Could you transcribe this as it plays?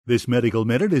This Medical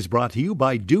Minute is brought to you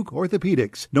by Duke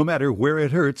Orthopedics. No matter where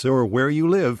it hurts or where you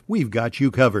live, we've got you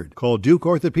covered. Call Duke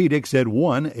Orthopedics at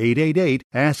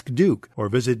 1-888-ASK-DUKE or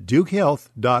visit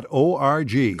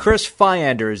dukehealth.org. Chris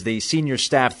Fiander is the senior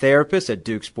staff therapist at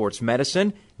Duke Sports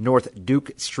Medicine, North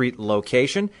Duke Street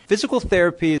location. Physical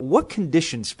therapy, what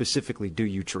conditions specifically do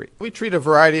you treat? We treat a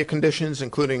variety of conditions,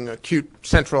 including acute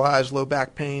centralized low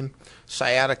back pain,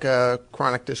 sciatica,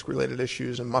 chronic disc-related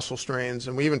issues, and muscle strains.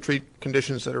 And we even treat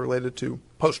conditions that are related to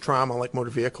post-trauma, like motor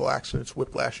vehicle accidents,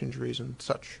 whiplash injuries, and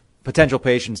such. Potential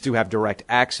patients do have direct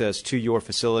access to your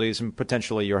facilities and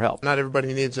potentially your help. Not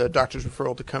everybody needs a doctor's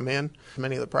referral to come in.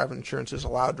 Many of the private insurances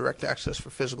allow direct access for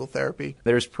physical therapy.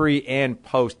 There's pre and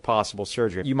post possible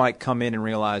surgery. You might come in and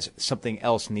realize something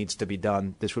else needs to be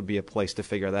done. This would be a place to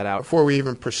figure that out. Before we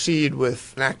even proceed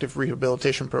with an active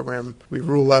rehabilitation program, we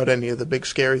rule out any of the big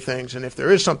scary things. And if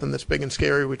there is something that's big and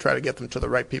scary, we try to get them to the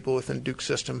right people within Duke's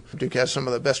system. Duke has some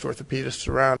of the best orthopedists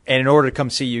around. And in order to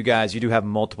come see you guys, you do have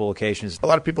multiple locations. A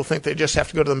lot of people think they just have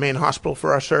to go to the main hospital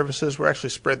for our services. We're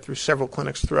actually spread through several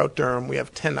clinics throughout Durham. We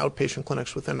have 10 outpatient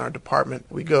clinics within our department.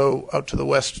 We go out to the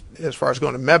west as far as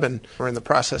going to Mebane. We're in the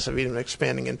process of even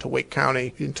expanding into Wake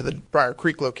County, into the Briar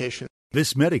Creek location.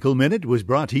 This Medical Minute was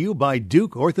brought to you by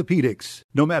Duke Orthopedics.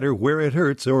 No matter where it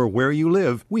hurts or where you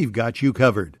live, we've got you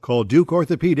covered. Call Duke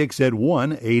Orthopedics at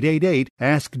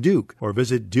 1-888-ASK-DUKE or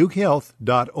visit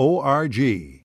dukehealth.org.